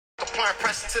want to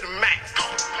press it to the max.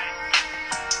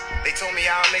 They told me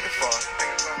I'll make it far.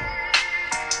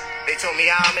 They told me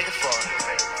I'll make it far.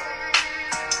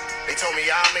 They told me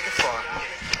I'll make it far.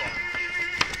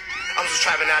 I'm just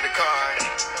trapping out the car.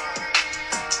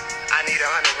 I need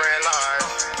 100 grand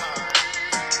large.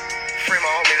 Free my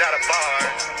homies out of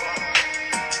bars.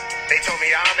 They told me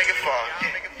I'll make it far.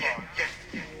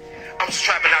 I'm just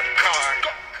trapping out the car.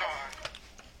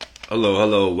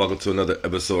 Hello. Welcome to another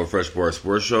episode of Fresh Bar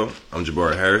Sports Show. I'm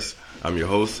Jabari Harris. I'm your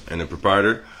host and the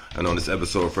proprietor. And on this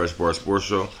episode of Fresh Bar Sports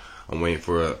Show, I'm waiting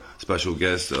for a special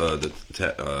guest to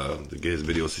get his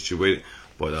video situated.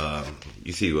 But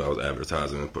you see what I was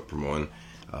advertising and promoting.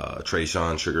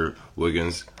 Tresean Trigger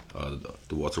Wiggins,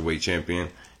 the welterweight champion.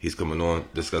 He's coming on,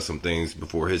 discuss some things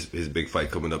before his big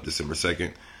fight coming up December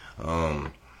 2nd.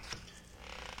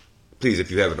 Please,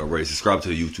 if you haven't already, subscribe to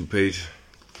the YouTube page.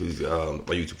 Please,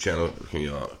 my YouTube channel, can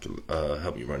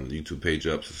help me run the YouTube page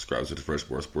up. Subscribe to the Fresh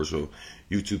Bar Sports Show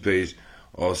YouTube page.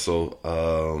 Also,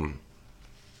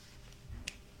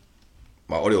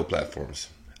 my audio platforms,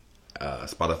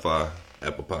 Spotify,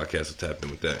 Apple Podcasts, will tap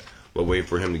in with that. We're waiting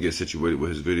for him to get situated with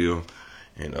his video.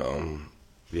 And,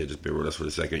 just bear with us for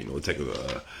a second.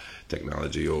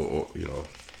 Technology or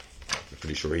I'm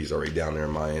pretty sure he's already down there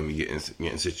in Miami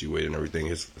getting situated and everything.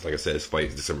 Like I said, his fight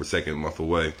is December 2nd, a month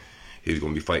away. He's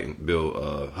going to be fighting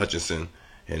Bill Hutchinson,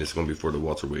 and it's going to be for the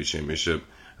welterweight championship,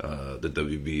 the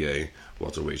WBA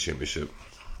welterweight championship.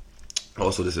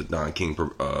 Also, this is Don King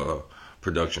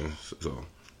production, so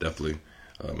definitely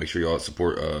make sure y'all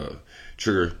support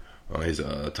Trigger on his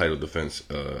title defense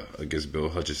against Bill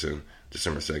Hutchinson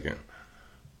December 2nd.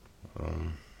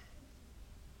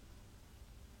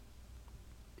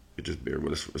 Just bear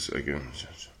with us for a second.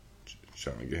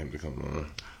 Trying to get him to come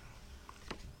on.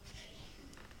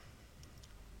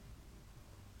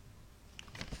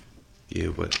 Yeah,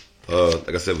 but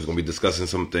like I said, we're gonna be discussing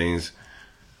some things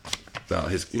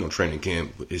about his, training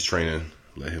camp, his training.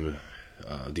 Let him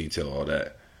detail all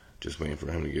that. Just waiting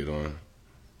for him to get on.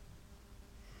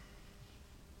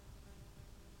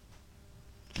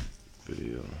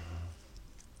 Video.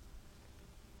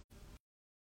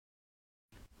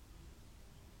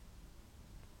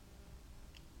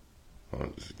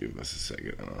 Just give us a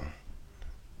second.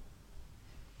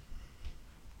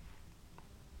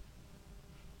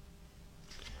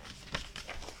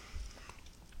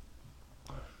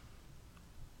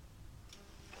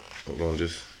 Hold on,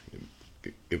 just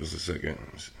give us a second.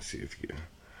 Let's see if he can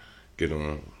get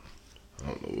on. I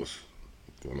don't know what's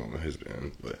going on his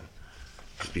end, but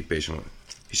just be patient.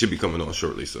 He should be coming on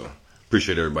shortly, so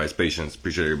appreciate everybody's patience.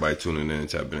 Appreciate everybody tuning in and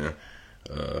tapping in.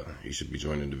 He should be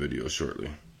joining the video shortly.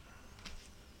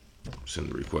 Send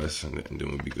the request, and then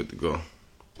we'll be good to go.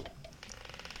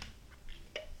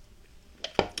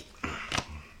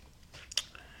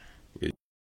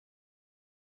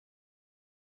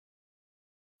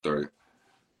 Start.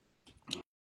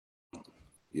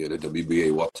 Yeah, the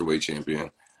WBA welterweight champion,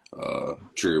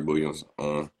 Trigger Williams.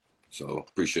 So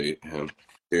appreciate him.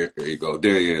 There you go.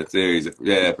 There he is. There he is.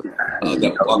 Yeah.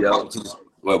 Welcome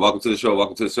to the show.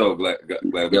 Welcome to the show. Glad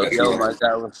we got you. Yo, my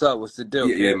guy, what's up? What's the deal?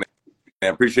 Yeah, man.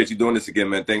 Man, appreciate you doing this again,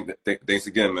 man. Thanks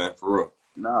again, man. For real.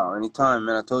 No, anytime,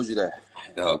 man. I told you that.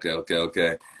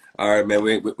 Okay. All right, man.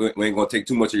 We ain't gonna take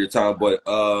too much of your time, but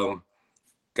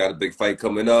got a big fight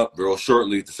coming up real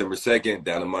shortly, December 2nd,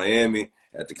 down in Miami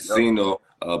at the casino.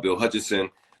 Bill Hutchinson,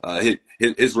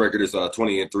 his record is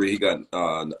 20-3. He got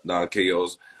 9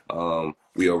 KOs.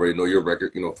 We already know your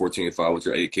record, 14-5 with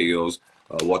your 8 KOs.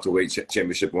 Welterweight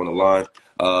championship on the line.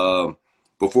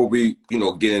 Before we,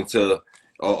 get into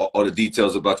all the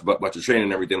details about your training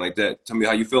and everything like that, tell me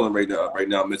how you feeling right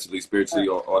now, mentally, spiritually,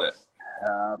 all that.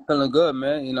 Feeling good,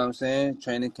 man. You know what I'm saying?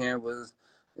 Training camp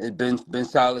it's been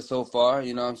solid so far.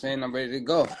 You know what I'm saying? I'm ready to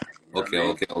go.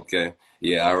 Okay.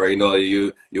 Yeah, I already know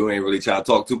you ain't really trying to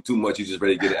talk too much. You just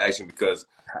ready to get in action because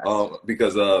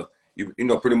you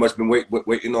pretty much been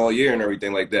waiting all year and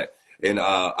everything like that. And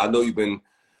I know you've been.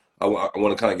 I want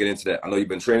to kind of get into that. I know you've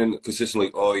been training consistently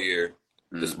all year,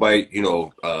 despite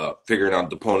figuring out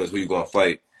the opponents who you're gonna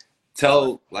fight.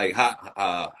 Tell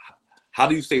how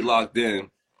do you stay locked in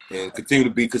and continue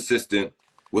to be consistent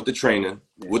with the training,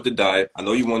 with the diet? I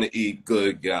know you want to eat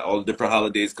good. You got all the different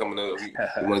holidays coming up.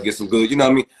 You want to get some good,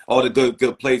 all the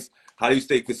good plates. How do you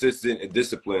stay consistent and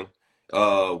disciplined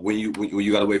when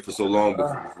you got to wait for so long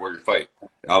before your fight?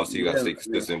 Obviously, you got to stay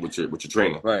consistent with your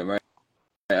training. Right.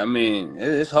 I mean,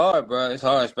 it's hard, bro. It's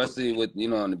hard, especially with,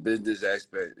 on the business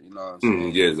aspect. You know what I'm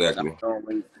saying? Yeah, exactly.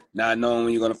 Not knowing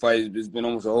when you're going to fight. It's been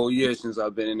almost a whole year since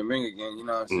I've been in the ring again. You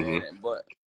know what I'm saying? But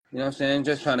You know what I'm saying?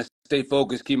 Just trying to stay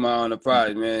focused, keep my eye on the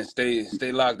prize, man. Stay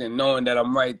locked in, knowing that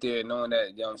I'm right there, knowing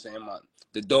that, you know what I'm saying,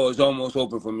 the door is almost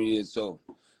open for me. So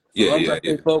as Yeah, long as I yeah, stay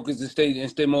yeah. focused and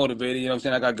stay motivated, you know what I'm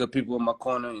saying? I got good people in my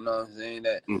corner, you know what I'm saying,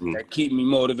 Hmm. that keep me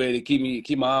motivated,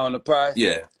 keep my eye on the prize.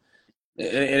 Yeah.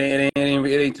 It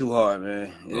ain't too hard,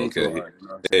 man. It ain't too Okay. hard, you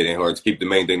know what I'm It saying? ain't hard to keep the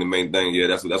main thing the main thing. Yeah,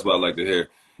 that's what I like to hear.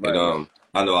 And Right.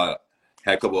 I know I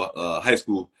had a couple of high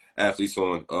school athletes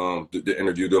on to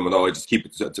interview them, and always just keep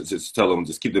it to just tell them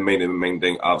just keep the main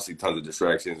thing. Obviously, tons of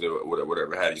distractions or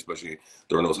whatever have you, especially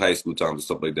during those high school times and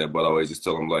stuff like that. But I always just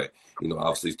tell them like,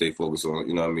 obviously stay focused on,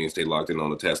 what I mean, stay locked in on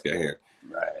the task at hand.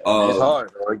 Right. I mean, it's Um,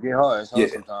 hard, though. It get hard. It's yeah.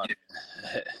 hard sometimes.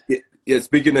 Yeah, yeah.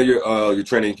 Speaking of your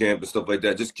training camp and stuff like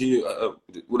that, just can you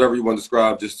whatever you want to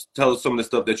describe, just tell us some of the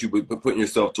stuff that you've been putting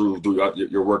yourself through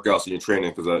your workouts and your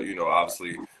training, because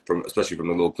obviously especially from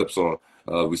the little clips on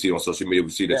we see on social media, we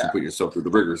see that you Yeah. put yourself through the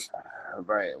rigors.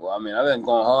 Right. Well, I mean, I've been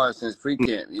going hard since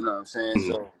pre-camp. You know what I'm saying?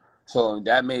 Mm-hmm. So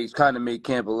that kind of made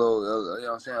camp a little, you know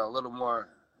what I'm saying, a little more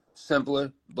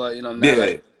simpler. But now that I Yeah.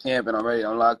 get to camp and I'm ready,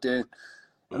 I'm locked in.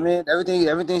 I Mm-hmm. mean,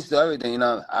 everything's still everything.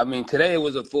 I mean, today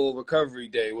was a full recovery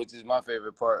day, which is my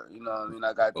favorite part. You know what I mean?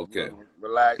 I got to Okay.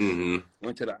 relax. Mm-hmm.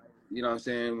 Went to the, you know what I'm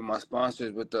saying, with my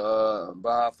sponsors, with the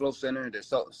Baja Flow Center, the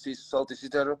Salty Sea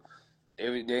Turtle.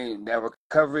 Every day, that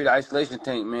recovery, the isolation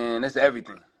tank, man, that's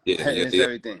everything. Yeah, yeah, It's yeah,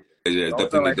 everything. yeah. So It's I'm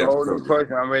feeling definitely like a depth whole new recovery.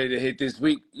 person. I'm ready to hit this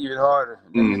week even harder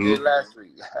than I Mm-hmm. did last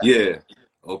week. Yeah.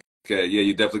 Okay. Yeah,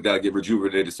 you definitely got to get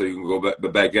rejuvenated so you can go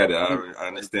back at it. I That's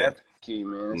understand. definitely key,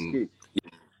 man. That's Mm. key.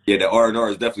 Yeah, the R&R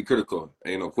is definitely critical.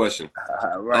 Ain't no question.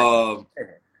 Right. Um.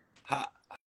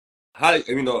 How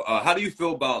do you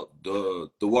feel about the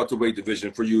welterweight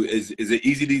division for you? Is it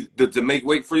easy to make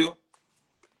weight for you?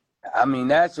 I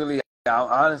mean,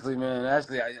 honestly, man,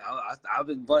 I've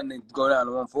been wanting to go down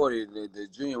to 140, the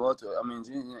junior welter. I mean,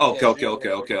 Okay, okay, junior okay,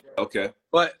 welterweight. okay, okay.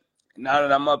 But now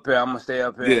that I'm up here, I'm gonna stay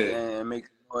up here Yeah. and make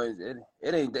noise.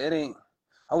 It ain't.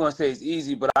 I won't say it's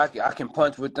easy, but I can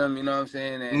punch with them. You know what I'm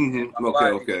saying? And Mm-hmm. my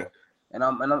Okay, body, okay.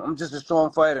 I'm just a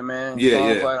strong fighter, man. Yeah,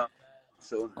 Strong yeah. fighter.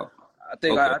 So Oh, I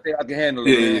think okay. I think I can handle it,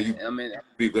 Yeah, yeah, man. you I mean,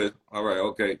 be good. All right,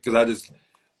 okay. Because I just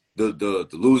the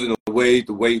losing the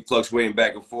weight fluctuating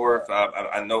back and forth.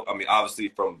 I know. I mean, obviously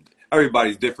from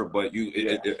everybody's different, but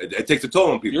yeah. it takes a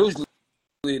toll on people.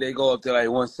 Usually they go up to like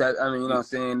 170. I mean, you know what I'm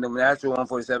saying? The natural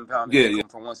 147 pounders, Yeah, they yeah, come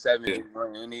from 170.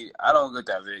 yeah. I don't get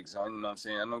that big, so you know what I'm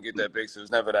saying? I don't get that big, so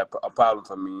it's never a problem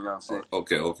for me, you know what I'm saying?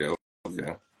 Okay, okay,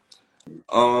 okay.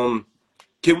 Um,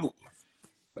 can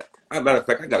As a matter of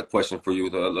fact, I got a question for you.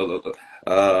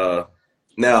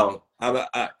 Now,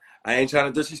 I ain't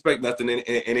trying to disrespect nothing, and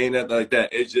it ain't nothing like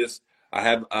that. It's just I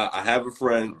have a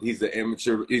friend. He's an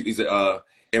amateur. He's a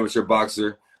amateur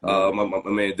boxer. Yeah. My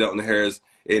man Delton Harris,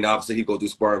 and obviously he go do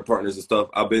sparring partners and stuff.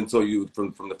 I've been told you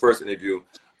from the first interview.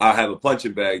 I have a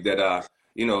punching bag that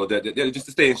that just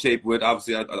to stay in shape with.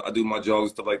 Obviously, I do my jogs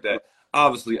and stuff like that.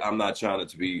 Obviously, I'm not trying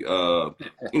to be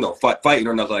fighting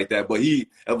or nothing like that. But he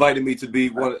invited me to be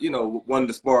one of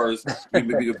the spars,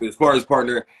 maybe the spars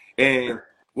partner. And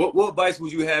what advice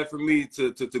would you have for me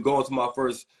to go into my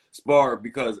first spar?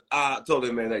 Because I told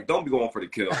him, man, like, don't be going for the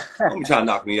kill. Don't be trying to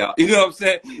knock me out. You know what I'm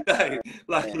saying?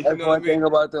 Like you That's know what I one mean? thing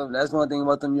about them. That's one thing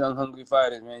about them young hungry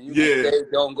fighters, man. You can Yeah, say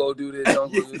don't go do this,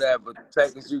 don't go do that, but the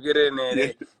second you get in there,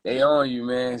 yeah, they own you,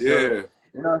 man. So yeah.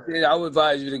 you know what I'm saying? I would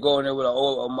advise you to go in there with you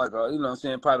know what I'm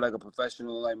saying, probably like a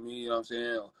professional like me, you know what I'm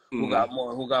saying,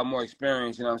 Mm-hmm. who got more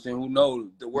experience, you know what I'm saying, who know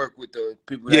to work with the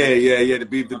people that Yeah, ain't yeah, yeah. To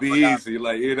be but now easy,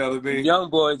 like you know what I them mean. young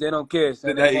boys, they don't care,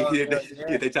 son. They going Yeah, there,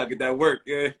 yeah, they try to get that work.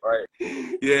 Yeah, right.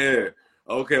 yeah.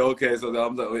 Okay, okay. So I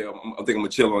think I'm gonna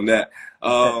chill on that.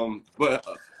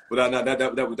 But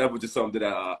that was just something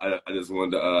that I just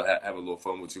wanted to have a little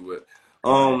fun with you with.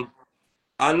 Right.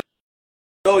 I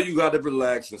know you got to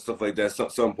relax and stuff like that.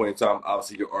 Some point in time,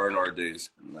 obviously your R&R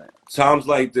days. Right. Times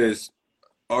like this,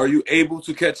 are you able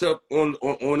to catch up on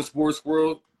the sports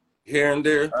world here and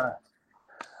there?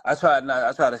 I try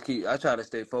to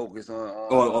stay focused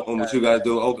On what you yeah, guys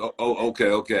do? Okay,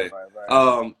 okay.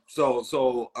 right.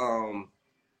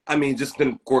 I mean, just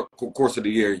in the course of the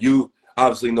year, you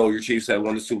obviously know your Chiefs had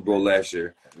won the Super Bowl last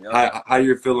year. Yep. How are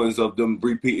your feelings of them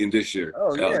repeating this year?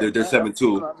 Oh yeah, They're man. 7-2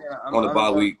 I mean, on the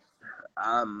bye week.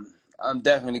 I'm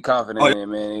definitely confident Oh, in it,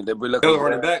 man. That we're looking you're good.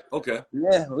 running back? Okay.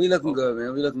 Yeah, we looking Oh, good,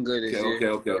 man. We looking good okay, this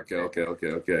year.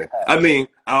 okay. I mean,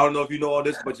 I don't know if you know all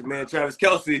this, but your man Travis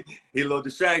Kelce, he a little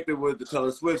distracted with the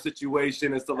Taylor Swift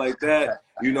situation and stuff like that.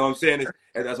 You know what I'm saying?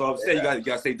 And that's what I'm saying. You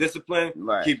got to stay disciplined.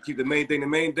 Right, Keep the main thing the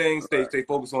main thing. Stay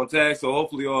focused on task. So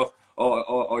hopefully,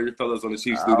 all your fellas on the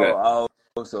Chiefs do that. I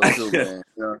hope so too, man.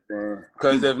 You know what I'm saying?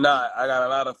 Because if not, I got a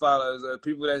lot of followers,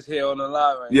 people that's here on the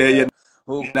live right now,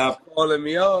 who calling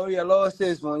me, oh, you lost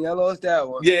this one, you lost that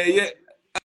one. Yeah.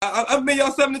 I mean,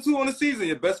 y'all 7-2 on the season,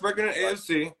 your best record in the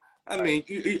AFC. I mean,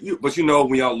 but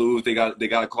when y'all lose, they got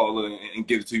to call it and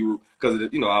give it to you because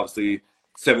obviously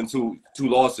 7-2, 2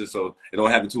 losses, so it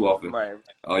don't happen too often. Right.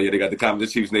 Oh yeah, they got the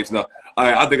Chiefs Nation now. All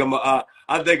right, I think I'm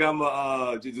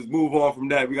just move on from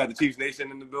that. We got the Chiefs Nation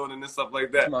in the building and stuff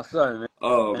like that. That's my son, man.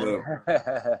 Oh man.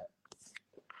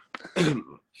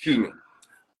 Excuse me.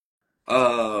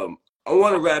 I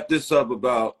want to wrap this up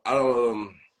about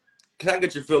can I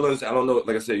get your feelings? I don't know,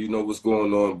 like I said, what's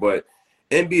going on, but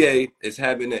NBA is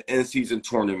having an in-season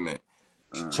tournament,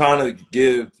 trying to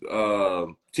give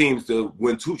teams to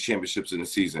win 2 championships in the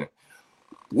season.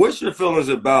 What's your feelings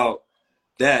about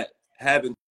that,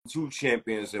 having 2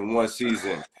 champions in one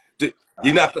season?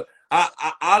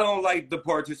 I don't like the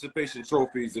participation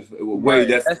trophies the way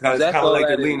that's kind of like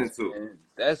they're leaning to. Man.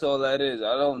 That's all that is.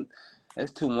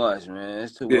 That's too much, man.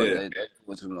 It's too much.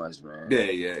 That's too much, man.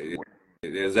 Yeah.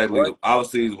 Exactly.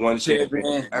 Obviously, it's one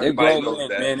champion. Everybody knows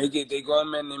that. Man, they grown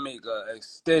men. They make an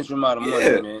extensive amount of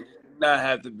money, man. Not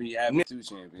have to be having 2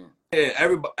 champions. Yeah,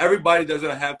 everybody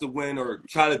doesn't have to win or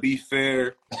try to be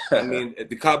fair. I mean,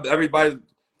 everybody's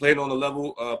playing on the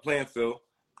level playing field.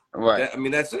 Right.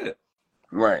 That's it.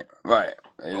 Right.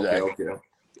 Exactly. Okay.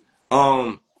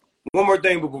 One more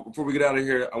thing before we get out of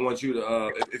here, I want you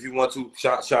to, if you want to,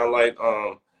 shine light.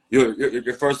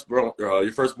 Your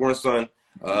firstborn son.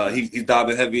 He's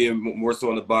diving heavy and more so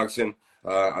in the boxing.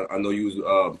 I know you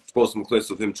posted some clips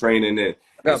of him training and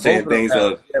saying things.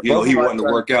 He wanted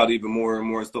to work out even more and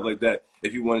more and stuff like that.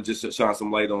 If you want to just shine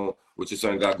some light on what your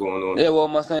son got going on. Yeah, well,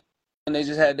 my son, they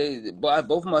just had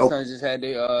both of my sons just had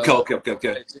their okay. You know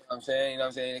what I'm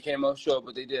saying? They came up short,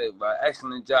 but they did an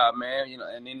excellent job, man.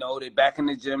 And they back in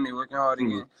the gym, they working hard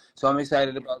again. So I'm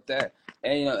excited about that.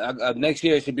 And next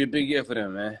year should be a big year for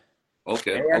them, man.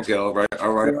 Okay, all right.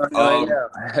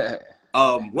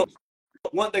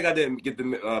 One thing I didn't get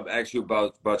to ask you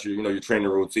about your training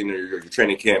routine or your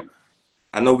training camp.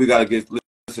 I know we gotta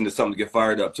listen to something to get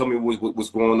fired up. Tell me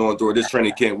what's going on during this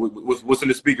training camp. What's in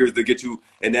the speakers to get you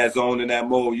in that zone, in that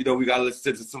mode? We gotta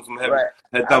listen to some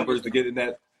head thumpers to get in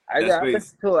that. I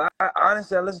listen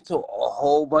to a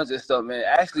whole bunch of stuff, man.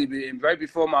 Actually, right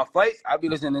before my fight, I'll be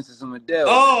listening to some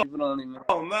Adele. People don't even know.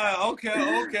 Oh man,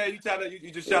 okay.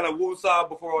 You just shot a woosah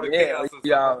before all the chaos.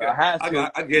 Yeah, okay. I have to.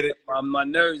 I get it. My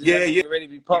nerves, ready to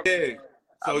be pumped. Yeah.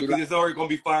 So it's already gonna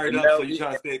be fired up. So you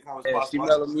trying to stay calm as possible. She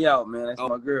mellowed me out, man. That's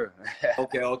my girl.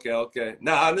 Okay.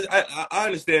 Now I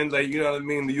understand. Like, you know what I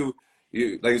mean. You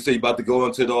like you say, you about to go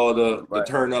into all the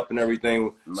turn up and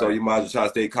everything, so you might as well try to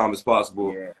stay calm as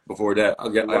possible before that. I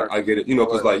get it,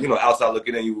 because outside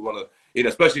looking in, you want to,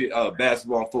 especially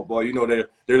basketball and football, they're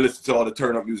listening to all the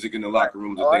turn up music in the locker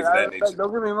rooms and things of that nature.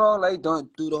 Don't get me wrong,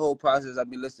 don't do the whole process. I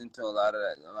be listening to a lot of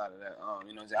that. You know what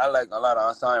I'm saying? I like a lot of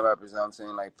unsigned rappers. I'm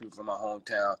saying, like, people from my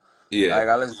hometown. Yeah, like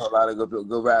I listen to a lot of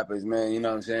good rappers, man. You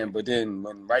know what I'm saying? But then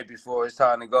right before it's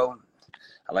time to go,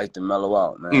 I like to mellow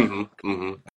out, man.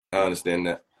 I understand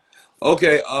that.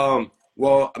 Okay.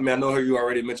 Well, I know you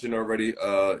already mentioned some of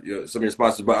your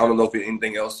sponsors, but I don't know if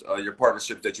anything else, your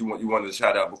partnership that you wanted to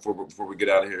shout out before we get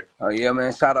out of here. Oh yeah,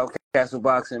 man! Shout out Castle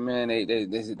Boxing, man. They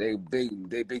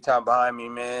big time behind me,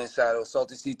 man. Shout out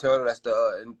Salty Sea Turtle. That's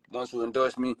the ones who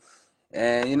endorsed me.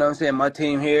 And you know what I'm saying? My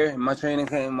team here, my training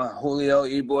camp, my Julio,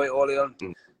 E-Boy, all of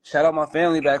them. Shout out my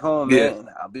family back home, man.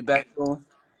 I'll be back soon.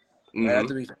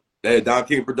 Hey, Don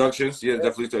King Productions,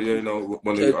 definitely. So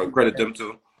want to credit them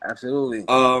too. Absolutely.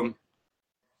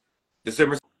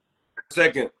 December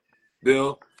 2nd,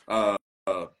 Bill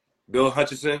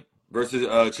Hutchinson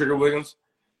versus Trigger Wiggins.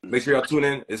 Make sure y'all tune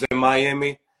in. It's in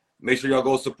Miami. Make sure y'all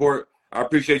go support. I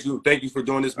appreciate you. Thank you for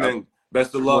doing this, man.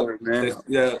 Best of luck. Man.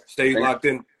 Stay locked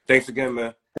in. Thanks again,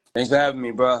 man. Thanks for having me,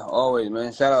 bro. Always,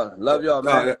 man. Shout out. Love y'all,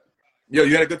 man. Yo,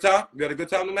 you had a good time? You had a good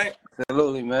time tonight?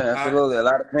 Absolutely, man. Absolutely. Right. A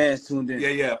lot of fans tuned in.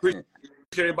 Yeah. Appreciate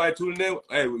everybody tuning in.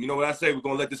 Hey, you know what I say? We're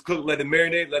going to let this cook, let it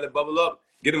marinate, let it bubble up.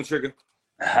 Get them, Trigger.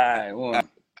 All right. All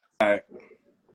right.